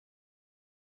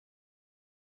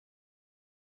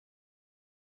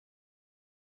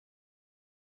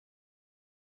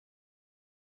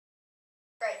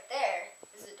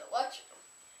deluxe room.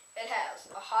 It has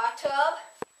a hot tub,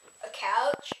 a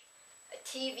couch, a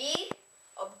TV,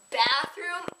 a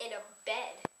bathroom, and a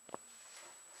bed.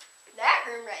 That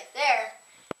room right there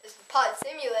is the pod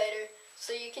simulator,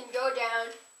 so you can go down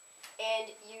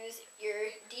and use your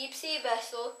deep sea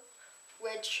vessel,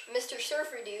 which Mr.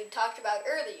 Surfer Dude talked about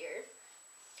earlier.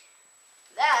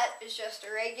 That is just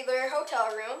a regular hotel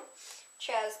room, which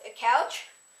has a couch,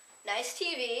 nice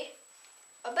TV,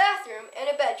 a bathroom, and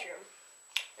a bedroom.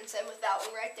 And same with that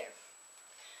one right there.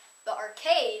 The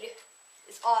arcade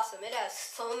is awesome. It has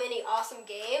so many awesome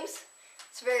games.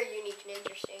 It's very unique and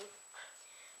interesting.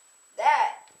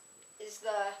 That is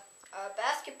the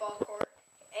basketball court,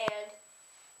 and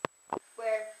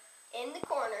where in the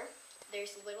corner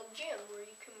there's a little gym where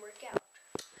you can work out.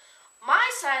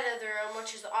 My side of the room,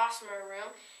 which is the awesomer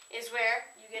room, is where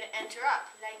you get to enter up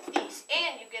like this,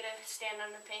 and you get to stand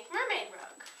on the pink mermaid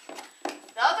rug.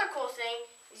 The other cool thing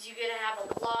is you get to have a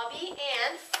lobby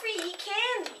and free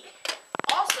candy.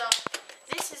 Also,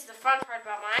 this is the fun part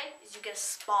about mine, is you get a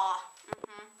spa.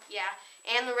 Yeah,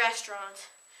 and the restaurant,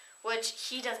 which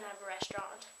he doesn't have a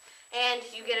restaurant. And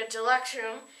you get a deluxe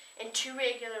room and 2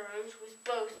 regular rooms with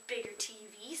both bigger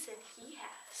TVs than he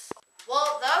has.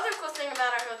 Well, the other cool thing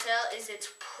about our hotel is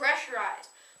it's pressurized,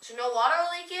 so no water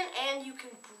will leak in and you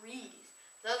can breathe.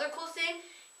 The other cool thing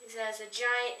is it has a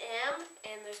giant M,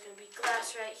 and there's going to be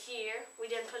glass right here. We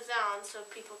didn't put that on so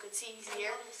people could see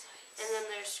easier. And then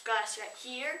there's glass right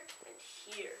here and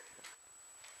here.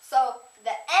 So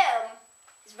the M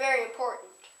is very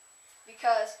important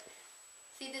because,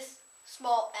 see this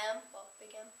small M, well,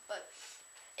 big M, but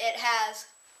it has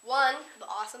 1, the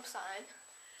awesome sign,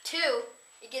 2,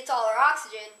 it gets all our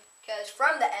oxygen, because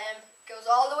from the M, it goes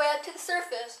all the way up to the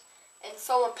surface, and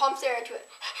someone pumps air into it.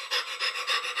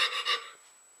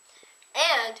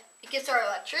 And it gets our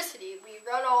electricity. We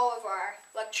run all of our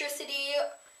electricity,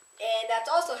 and that's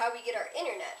also how we get our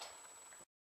internet.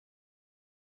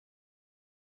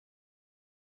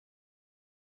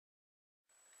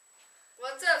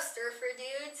 What's up, surfer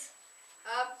dudes?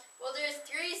 Well, there's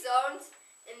 3 zones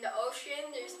in the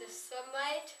ocean. There's the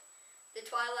sunlight, the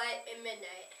twilight, and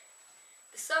midnight.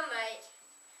 The sunlight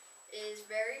is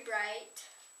very bright,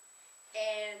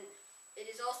 and it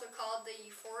is also called the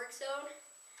euphoric zone.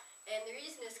 And the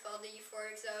reason it's called the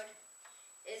euphoric zone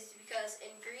is because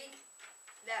in Greek,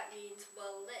 that means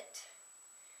well lit.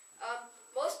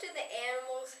 Most of the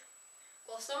animals,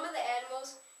 well, some of the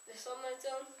animals in the sunlight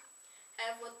zone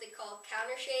have what they call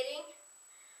counter shading,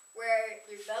 where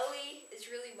their belly is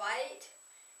really white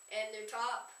and their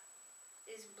top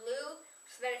is blue.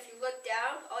 So then if you look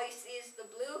down, all you see is the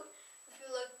blue. If you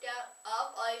look down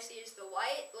up, all you see is the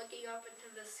white looking up into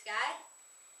the sky.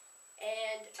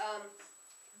 And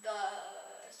the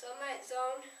sunlight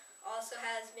zone also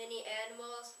has many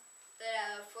animals that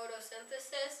have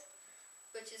photosynthesis,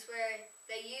 which is where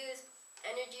they use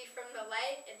energy from the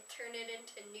light and turn it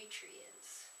into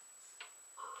nutrients.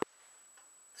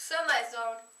 The sunlight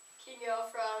zone can go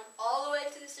from all the way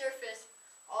to the surface,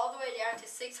 all the way down to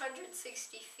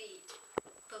 660 feet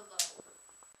below.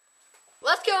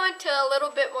 Let's go into a little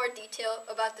bit more detail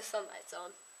about the sunlight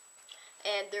zone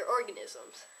and their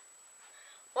organisms.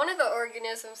 One of the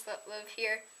organisms that live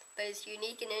here that is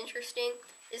unique and interesting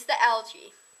is the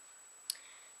algae,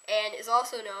 and is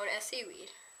also known as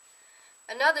seaweed.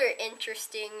 Another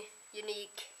interesting,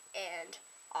 unique, and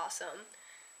awesome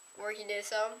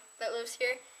organism that lives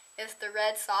here is the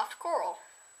red soft coral.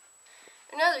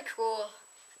 Another cool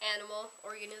animal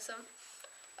organism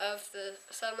of the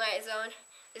sunlight zone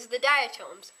is the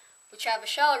diatoms, which have a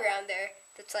shell around there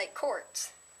that's like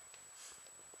quartz.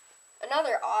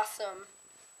 Another awesome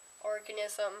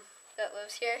organism that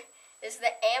lives here is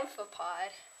the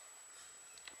amphipod.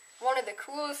 One of the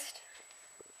coolest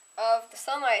of the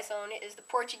sunlight zone is the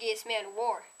Portuguese man of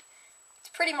war. It's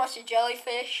pretty much a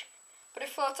jellyfish, but it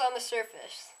floats on the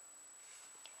surface.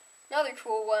 Another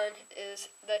cool one is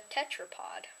the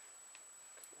tetrapod,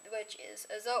 which is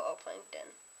a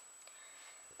zooplankton.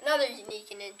 Another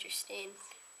unique and interesting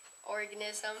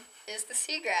organism is the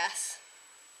seagrass,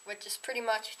 which is pretty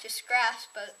much just grass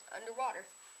but underwater.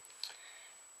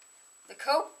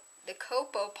 The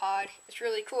copepod is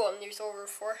really cool, and there's over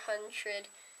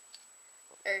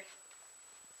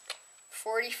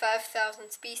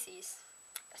 45,000 species.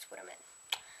 That's what I meant.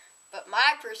 But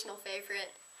my personal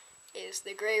favorite is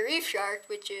the gray reef shark,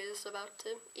 which is about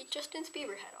to eat Justin's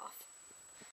beaver head off.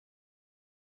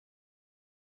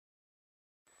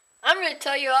 I'm going to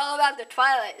tell you all about the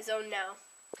twilight zone now.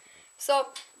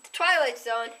 So, the twilight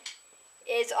zone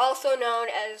is also known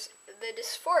as the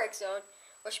dysphoric zone,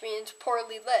 which means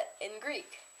poorly lit in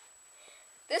Greek.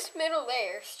 This middle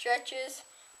layer stretches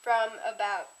from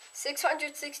about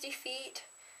 660 feet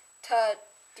to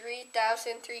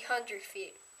 3,300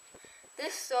 feet.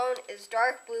 This zone is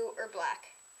dark blue or black.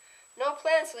 No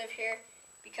plants live here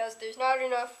because there's not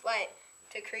enough light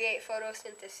to create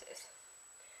photosynthesis.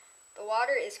 The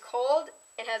water is cold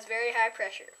and has very high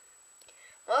pressure.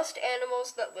 Most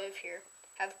animals that live here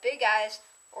have big eyes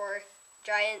or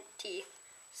giant teeth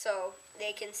so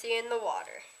they can see in the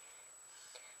water.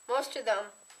 Most of them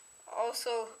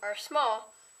also are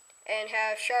small and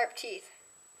have sharp teeth.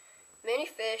 Many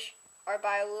fish are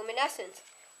bioluminescent,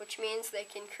 which means they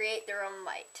can create their own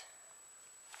light.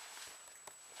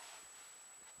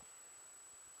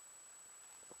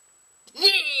 Yeah!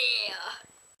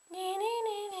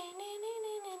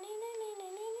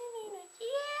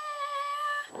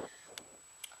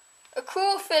 A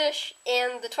cool fish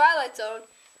in the twilight zone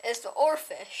is the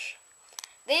oarfish.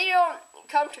 They don't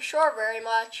come to shore very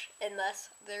much unless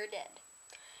they're dead.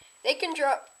 They can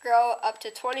grow up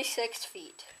to 26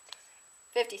 feet.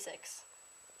 56.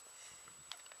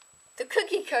 The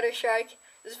cookie cutter shark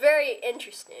is very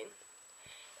interesting.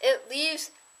 It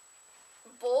leaves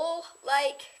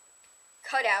bowl-like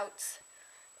cutouts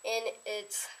in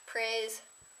its prey's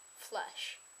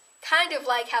flesh, kind of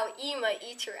like how Ema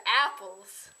eats her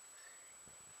apples.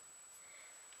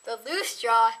 The loose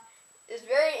jaw is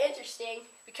very interesting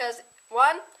because,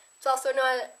 one, it's also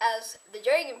known as the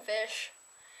dragonfish,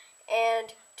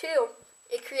 and two,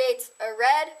 it creates a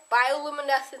red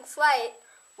bioluminescence light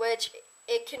which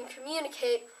it can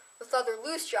communicate with other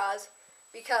loose jaws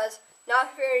because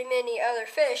not very many other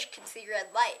fish can see red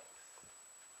light.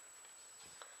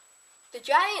 The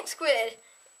giant squid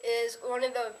is one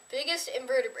of the biggest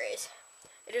invertebrates.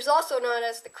 It is also known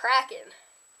as the kraken.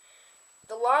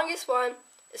 The longest one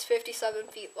is 57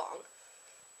 feet long.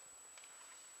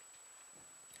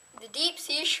 The deep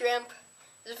sea shrimp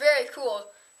is very cool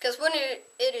because when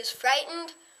it is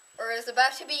frightened or is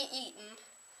about to be eaten,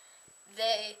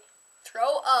 they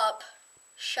throw up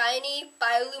shiny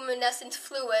bioluminescent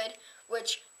fluid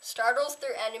which startles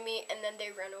their enemy and then they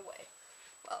run away.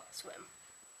 Well, swim.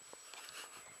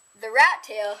 The rat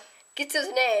tail gets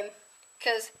his name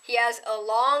because he has a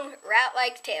long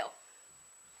rat-like tail.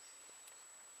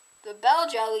 The bell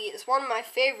jelly is one of my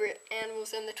favorite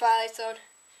animals in the Twilight Zone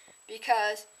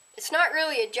because it's not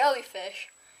really a jellyfish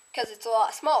because it's a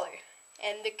lot smaller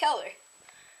and the color.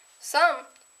 Some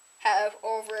have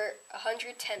over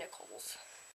 100 tentacles.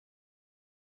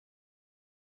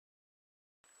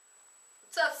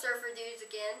 What's up, surfer dudes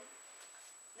again?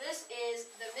 This is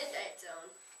the Midnight Zone.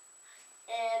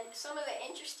 And some of the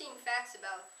interesting facts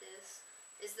about this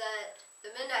is that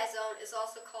the Midnight Zone is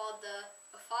also called the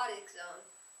aphotic zone,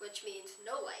 which means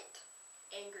no light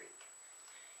in Greek.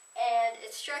 And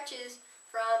it stretches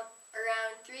from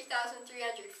around 3,300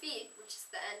 feet, which is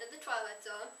the end of the Twilight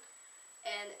Zone,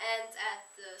 and ends at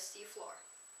the sea floor.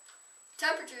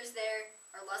 Temperatures there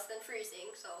are less than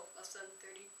freezing, so less than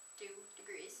 32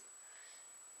 degrees.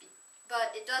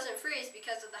 But it doesn't freeze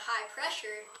because of the high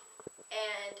pressure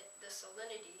and the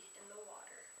salinity in the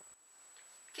water.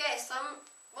 Okay,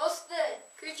 most of the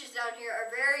creatures down here are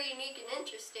very unique and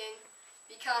interesting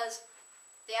because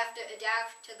they have to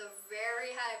adapt to the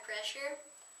very high pressure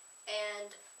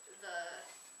and the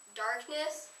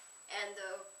darkness and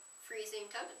the freezing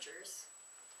temperatures.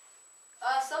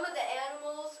 Some of the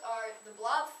animals are the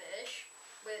blobfish,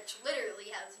 which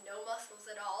literally has no muscles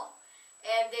at all,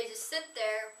 and they just sit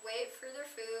there, wait for their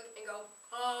food, and go,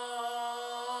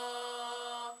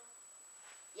 ah.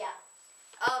 Yeah.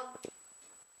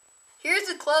 Here's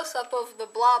a close-up of the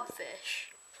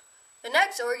blobfish. The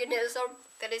next organism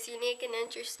that is unique and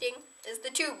interesting is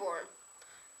the tube worm.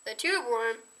 The tube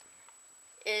worm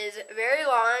is very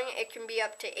long. It can be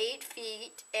up to 8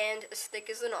 feet and as thick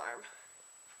as an arm.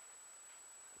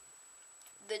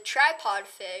 The tripod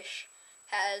fish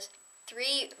has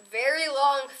 3 very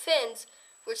long fins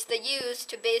which they use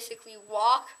to basically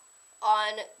walk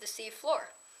on the sea floor.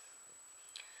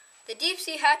 The deep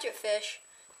sea hatchetfish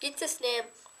gets its name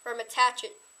from its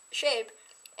hatchet shape,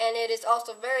 and it is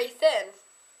also very thin.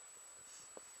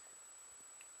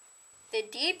 The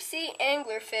deep sea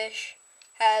anglerfish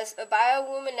has a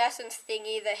bioluminescence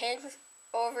thingy that hangs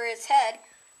over its head,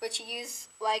 which you use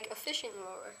like a fishing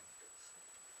lure.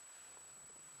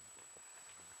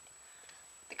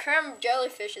 The crab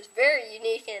jellyfish is very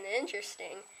unique and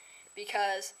interesting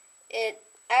because it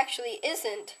actually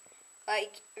isn't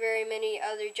like very many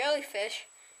other jellyfish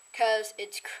because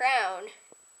its crown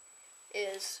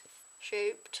is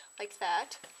shaped like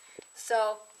that,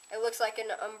 so it looks like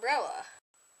an umbrella.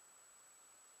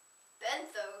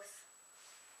 Benthos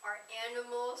are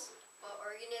animals or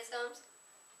organisms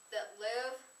that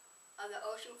live on the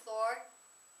ocean floor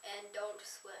and don't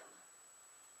swim.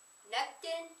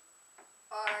 Nekton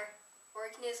are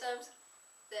organisms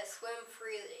that swim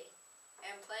freely,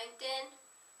 and plankton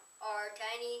are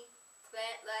tiny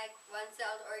plant-like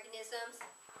one-celled organisms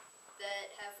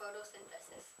that have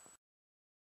photosynthesis.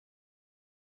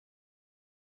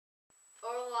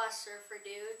 Hola, surfer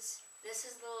dudes. This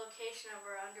is the location of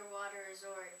our underwater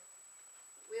resort.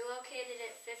 We located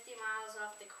it 50 miles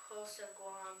off the coast of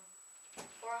Guam,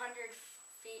 400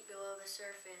 feet below the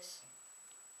surface.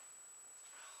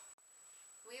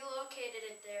 We located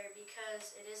it there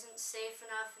because it isn't safe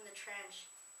enough in the trench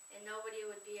and nobody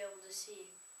would be able to see.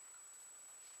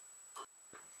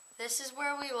 This is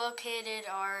where we located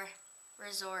our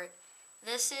resort.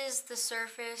 This is the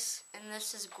surface and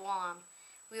this is Guam.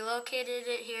 We located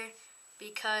it here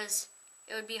because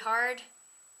it would be hard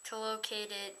to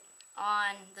locate it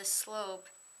on the slope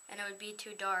and it would be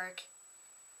too dark.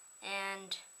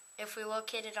 And if we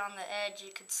located it on the edge,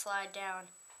 it could slide down.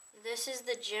 This is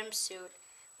the gym suit.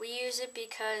 We use it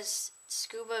because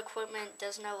scuba equipment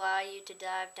doesn't allow you to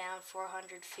dive down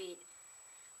 400 feet.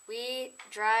 We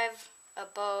drive a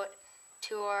boat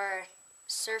to our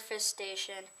surface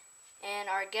station and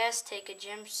our guests take a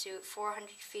gym suit 400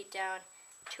 feet down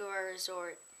to our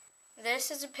resort.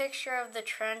 This is a picture of the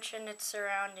trench and its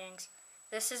surroundings.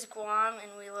 This is Guam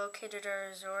and we located our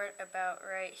resort about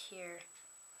right here.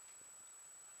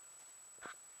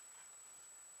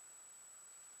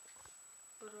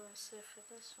 What do I say for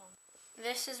this one?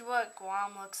 This is what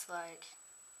Guam looks like.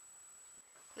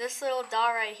 This little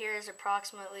dot right here is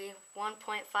approximately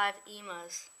 1.5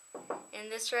 emas.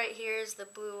 And this right here is the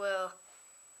blue whale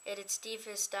at its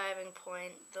deepest diving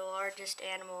point, the largest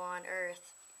animal on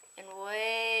Earth. And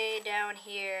way down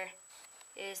here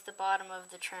is the bottom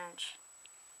of the trench.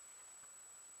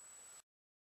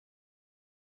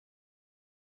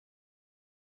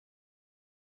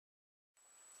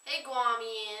 Hey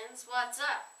Guamians, what's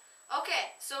up?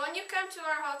 Okay, so when you come to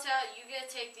our hotel, you get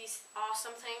to take these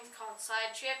awesome things called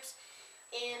side trips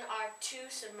in our 2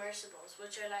 submersibles,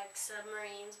 which are like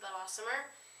submarines but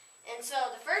awesomer. And so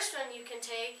the first one you can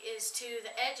take is to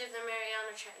the edge of the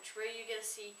Mariana Trench, where you get to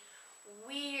see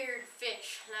weird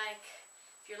fish. Like,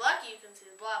 if you're lucky, you can see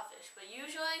the blobfish, but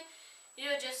usually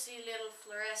you'll just see little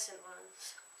fluorescent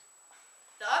ones.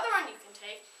 The other one you can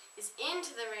take is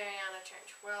into the Mariana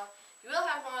Trench. Well, you will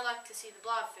have more luck to see the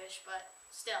blobfish, but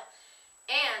still.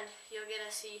 And you'll get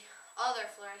to see other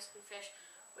fluorescent fish,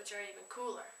 which are even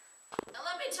cooler. Now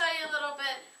let me tell you a little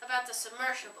bit about the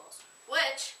submersibles,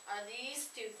 which are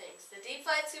these 2 things, the Deep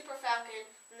Flight Super Falcon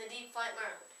and the Deep Flight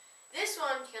Merlin. This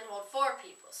one can hold 4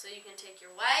 people, so you can take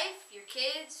your wife, your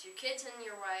kids and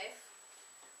your wife,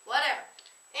 whatever.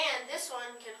 And this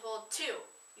one can hold 2.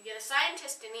 You get a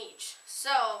scientist in each,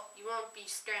 so you won't be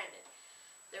stranded.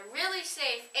 They're really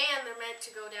safe, and they're meant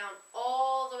to go down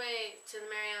all the way to the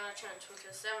Mariana Trench, which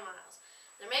is 7 miles.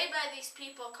 They're made by these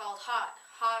people called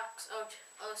Hawks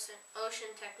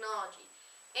Ocean Technology,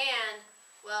 and,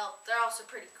 well, they're also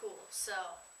pretty cool,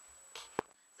 so.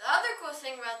 The other cool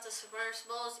thing about the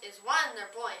submersibles is, 1,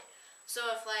 they're buoyant,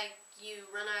 so if, like, you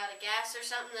run out of gas or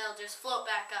something, they'll just float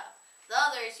back up. The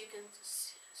other is you can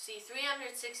see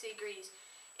 360 degrees,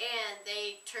 and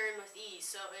they turn with ease,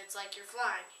 so it's like you're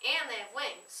flying, and they have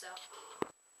wings, so.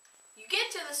 You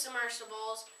get to the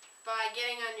submersibles by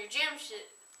getting on your gym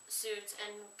suits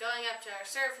and going up to our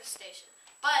surface station.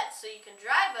 But, so you can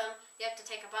drive them, you have to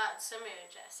take a bot simulator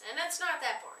test, and it's not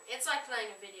that boring. It's like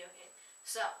playing a video game,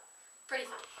 so, pretty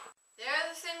fun. The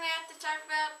other thing we have to talk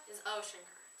about is ocean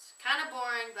currents. Kind of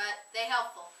boring, but they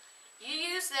helpful. You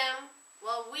use them,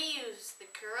 well, we use the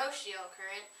Kuroshio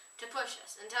current to push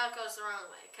us until it goes the wrong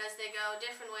way, because they go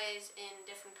different ways in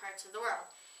different parts of the world.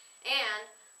 And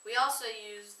we also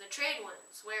use the trade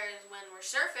winds, whereas when we're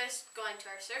going to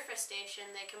our surface station,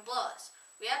 they can blow us.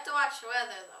 We have to watch the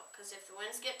weather, though, because if the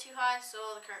winds get too high, so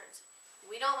will the currents.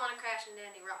 We don't want to crash into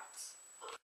any rocks.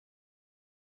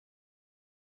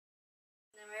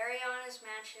 The Marianas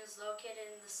Mansion is located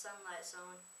in the sunlight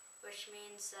zone, which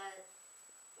means that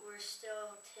we're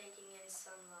still taking in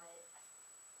sunlight.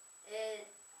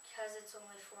 Because it's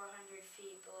only 400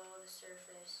 feet below the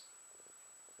surface.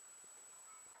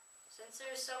 Since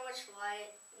there's so much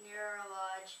light near our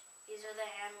lodge, these are the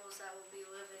animals that will be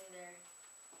living there.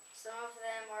 Some of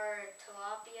them are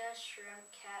tilapia, shrimp,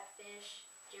 catfish,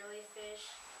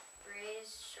 jellyfish,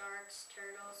 rays, sharks,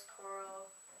 turtles, coral,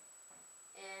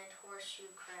 and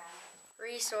horseshoe crab.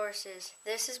 Resources.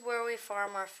 This is where we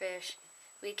farm our fish.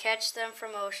 We catch them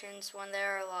from oceans when they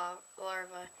are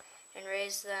larvae and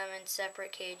raise them in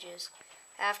separate cages.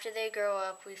 After they grow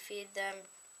up, we feed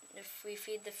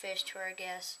the fish to our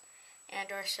guests,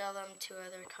 and or sell them to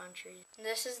other countries.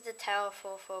 This is the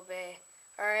Talafofo Bay.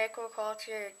 Our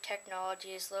aquaculture technology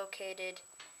is located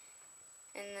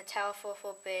in the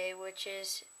Talafofo Bay, which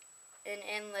is an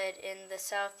inlet in the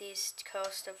southeast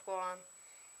coast of Guam.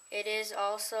 It is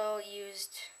also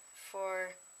used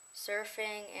for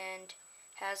surfing and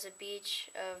has a beach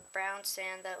of brown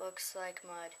sand that looks like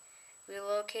mud. We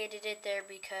located it there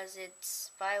because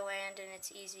it's by land and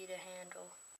it's easy to handle.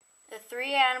 The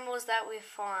three animals that we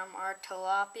farm are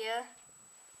tilapia,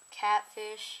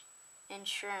 catfish, and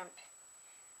shrimp.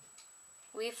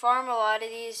 We farm a lot of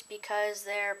these because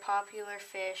they're popular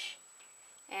fish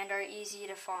and are easy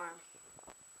to farm.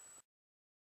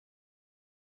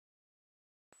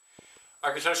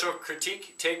 Architectural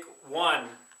critique, take one.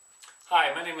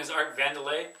 Hi, my name is Art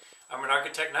Vandelay. I'm an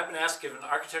architect and I've been asked to give an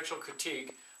architectural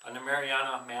critique on the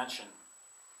Mariana Mansion.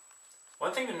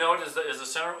 One thing to note is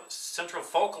the central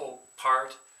focal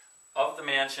part of the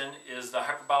mansion is the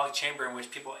hyperbolic chamber in which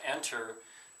people enter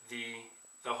the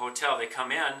hotel. They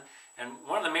come in, and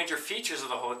one of the major features of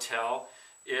the hotel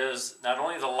is not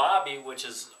only the lobby, which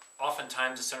is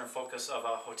oftentimes the center focus of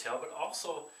a hotel, but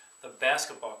also the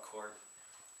basketball court,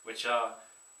 which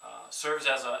serves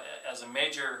as a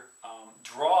major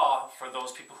draw for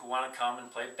those people who want to come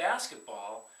and play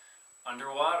basketball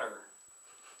underwater.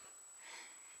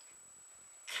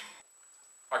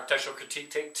 Architectural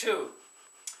critique, take two.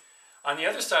 On the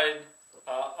other side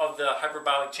of the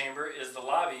hyperbolic chamber is the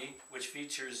lobby, which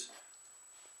features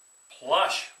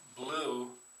plush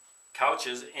blue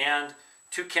couches and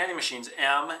two candy machines,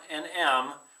 M and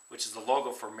M, which is the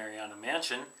logo for Mariana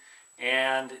Mansion,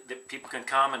 and that people can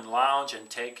come and lounge and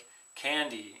take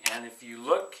candy. And if you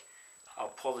look, I'll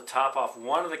pull the top off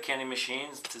one of the candy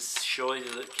machines to show you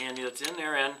the candy that's in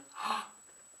there, and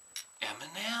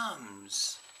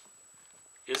M&Ms.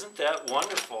 Isn't that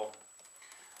wonderful?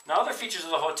 Now, other features of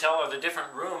the hotel are the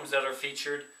different rooms that are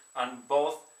featured on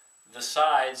both the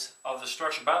sides of the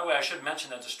structure. By the way, I should mention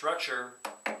that the structure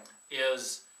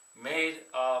is made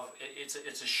of, it's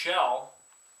a shell.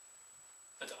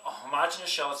 It's a homogeneous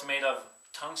shell. It's made of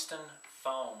titanium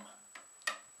foam,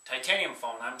 titanium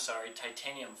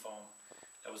foam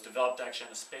that was developed actually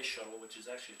on a space shuttle, which is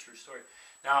actually a true story.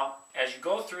 Now, as you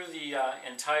go through the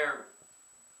entire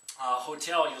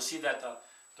hotel, you'll see that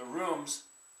the rooms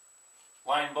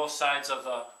line both sides of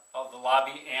the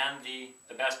lobby and the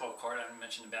basketball court. I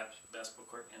mentioned the basketball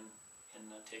court in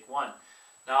take one.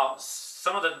 Now,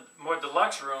 some of the more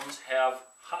deluxe rooms have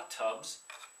hot tubs,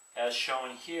 as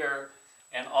shown here,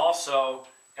 and also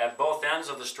at both ends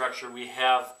of the structure we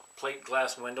have plate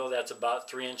glass window that's about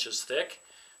 3 inches thick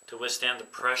to withstand the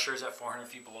pressures at 400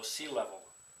 feet below sea level.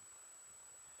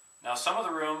 Now, some of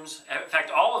the rooms, in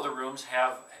fact all of the rooms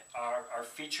are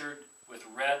featured with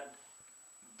red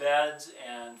beds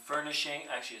and furnishing,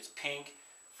 actually it's pink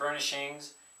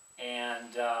furnishings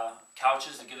and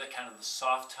couches to give it kind of the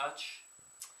soft touch.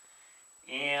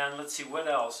 And let's see what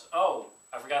else. Oh,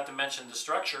 I forgot to mention the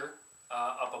structure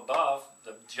up above,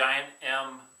 the giant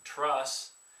M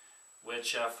truss,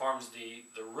 which forms the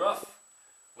roof,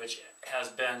 which has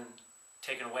been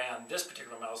taken away on this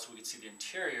particular model so we can see the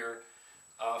interior,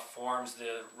 forms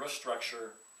the roof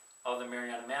structure of the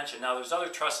Mariana Mansion. Now, there's other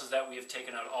trusses that we have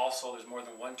taken out also. There's more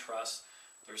than one truss.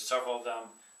 There's several of them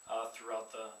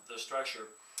throughout the structure.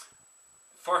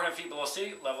 400 feet below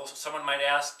sea level, someone might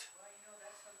ask,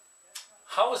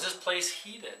 how is this place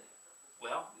heated?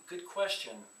 Well, good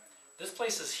question. This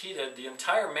place is heated, the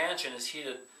entire mansion is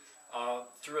heated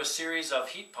through a series of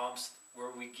heat pumps where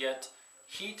we get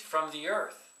heat from the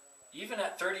earth. Even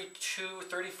at 32,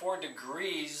 34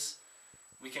 degrees,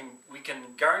 we can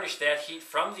garnish that heat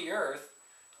from the earth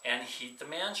and heat the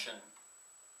mansion.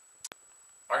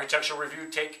 Architectural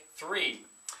review, take three.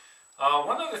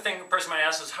 One other thing a person might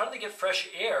ask is, how do they get fresh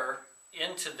air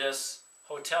into this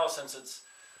hotel since it's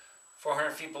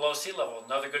 400 feet below sea level?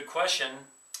 Another good question.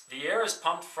 The air is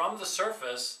pumped from the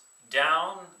surface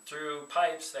down through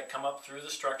pipes that come up through the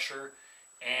structure,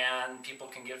 and people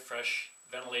can get fresh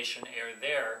ventilation air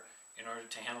there in order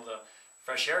to handle the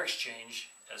fresh air exchange.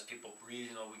 As people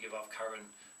breathe, we give off carbon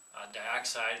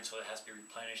dioxide, and so it has to be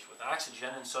replenished with oxygen,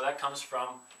 and so that comes from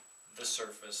the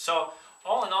surface. So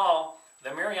all in all,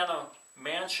 the Mariana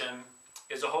Mansion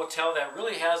is a hotel that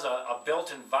really has a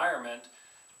built environment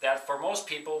that for most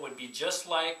people would be just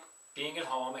like being at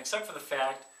home, except for the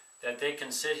fact that they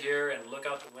can sit here and look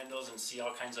out the windows and see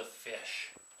all kinds of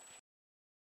fish.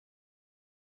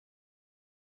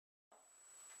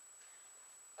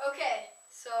 Okay,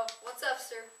 so what's up,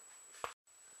 sir?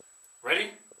 Ready?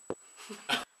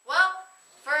 Well,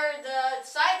 for the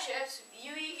side trips,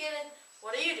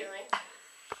 what are you doing?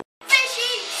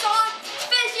 Fishing song!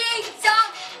 Fishing song!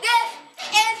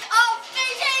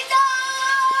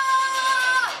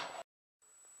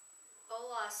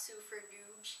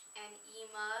 Superduge and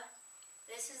Ema.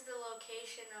 This is the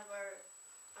location of our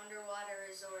underwater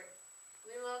resort.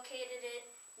 We located it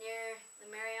near the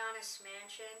Marianas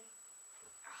Mansion.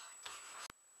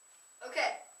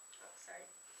 Okay. Oh, sorry.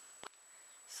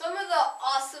 Some of the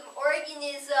awesome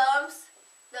organisms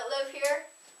that live here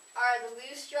are the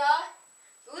loosejaw.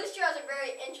 The loosejaws are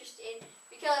very interesting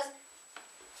because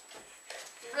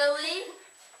really.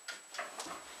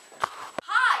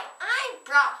 Hi, I'm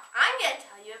Brock. I'm going to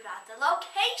tell you about the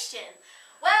location.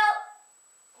 Well,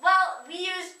 we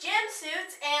use gym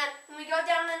suits and we go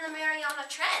down in the Mariana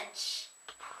Trench.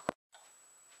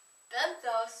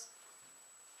 Benthos.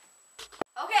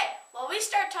 Okay, while we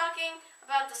start talking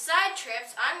about the side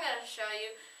trips, I'm going to show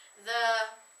you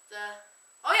the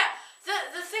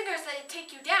fingers that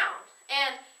take you down.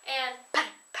 And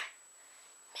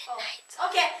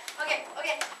okay.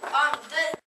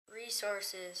 The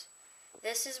Resources.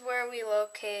 This is where we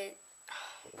locate.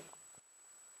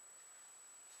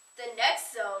 The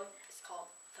next zone is called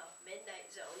the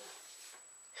Midnight Zone.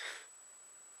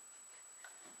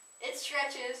 It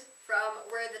stretches from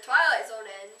where the Twilight Zone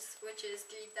ends, which is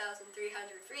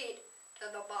 3,300 feet, to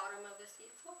the bottom of the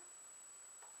seafloor.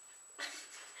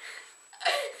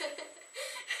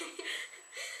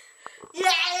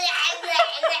 yeah.